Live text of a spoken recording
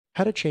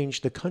How to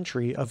change the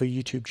country of a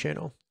YouTube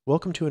channel.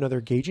 Welcome to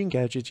another Gauging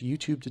Gadgets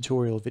YouTube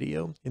tutorial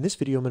video. In this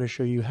video, I'm going to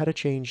show you how to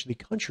change the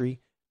country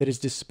that is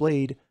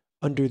displayed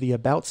under the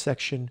About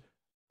section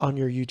on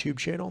your YouTube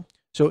channel.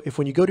 So if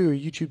when you go to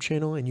your YouTube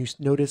channel and you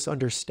notice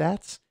under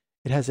Stats,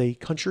 it has a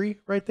country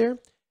right there.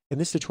 In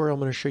this tutorial, I'm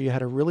going to show you how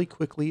to really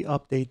quickly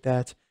update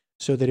that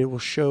so that it will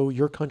show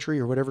your country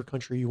or whatever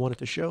country you want it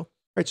to show. All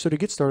right, so to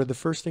get started, the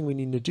first thing we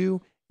need to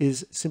do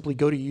is simply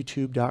go to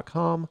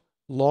youtube.com,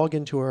 log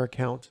into our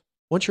account.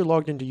 Once you're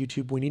logged into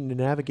YouTube, we need to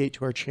navigate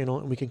to our channel,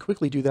 and we can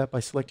quickly do that by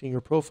selecting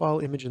your profile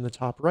image in the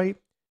top right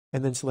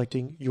and then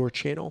selecting your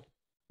channel.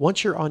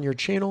 Once you're on your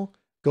channel,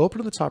 go up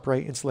to the top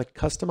right and select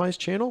Customize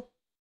Channel.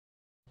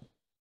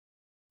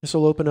 This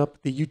will open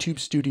up the YouTube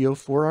Studio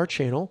for our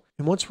channel.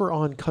 And once we're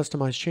on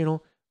Customize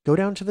Channel, go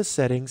down to the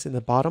settings in the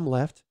bottom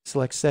left,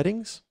 select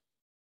Settings,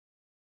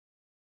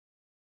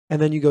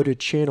 and then you go to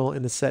Channel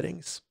in the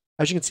settings.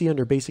 As you can see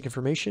under Basic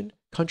Information,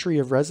 Country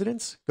of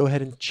Residence, go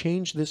ahead and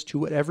change this to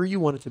whatever you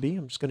want it to be.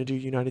 I'm just going to do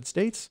United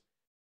States,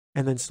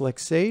 and then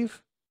select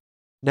Save.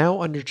 Now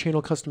under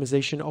Channel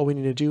Customization, all we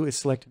need to do is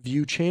select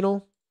View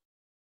Channel,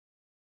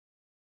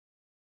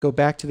 go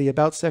back to the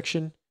About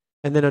section,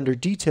 and then under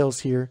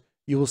Details here,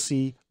 you will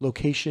see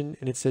Location,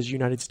 and it says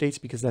United States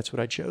because that's what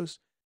I chose.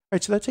 All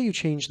right, so that's how you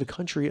change the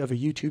country of a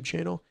YouTube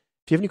channel.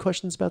 If you have any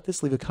questions about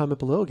this, leave a comment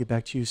below. I'll get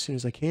back to you as soon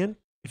as I can.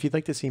 If you'd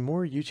like to see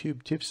more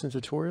YouTube tips and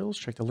tutorials,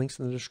 check the links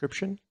in the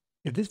description.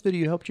 If this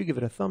video helped you, give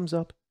it a thumbs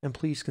up, and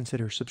please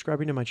consider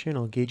subscribing to my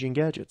channel, Gauging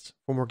Gadgets,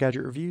 for more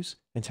gadget reviews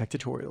and tech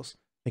tutorials.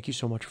 Thank you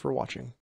so much for watching.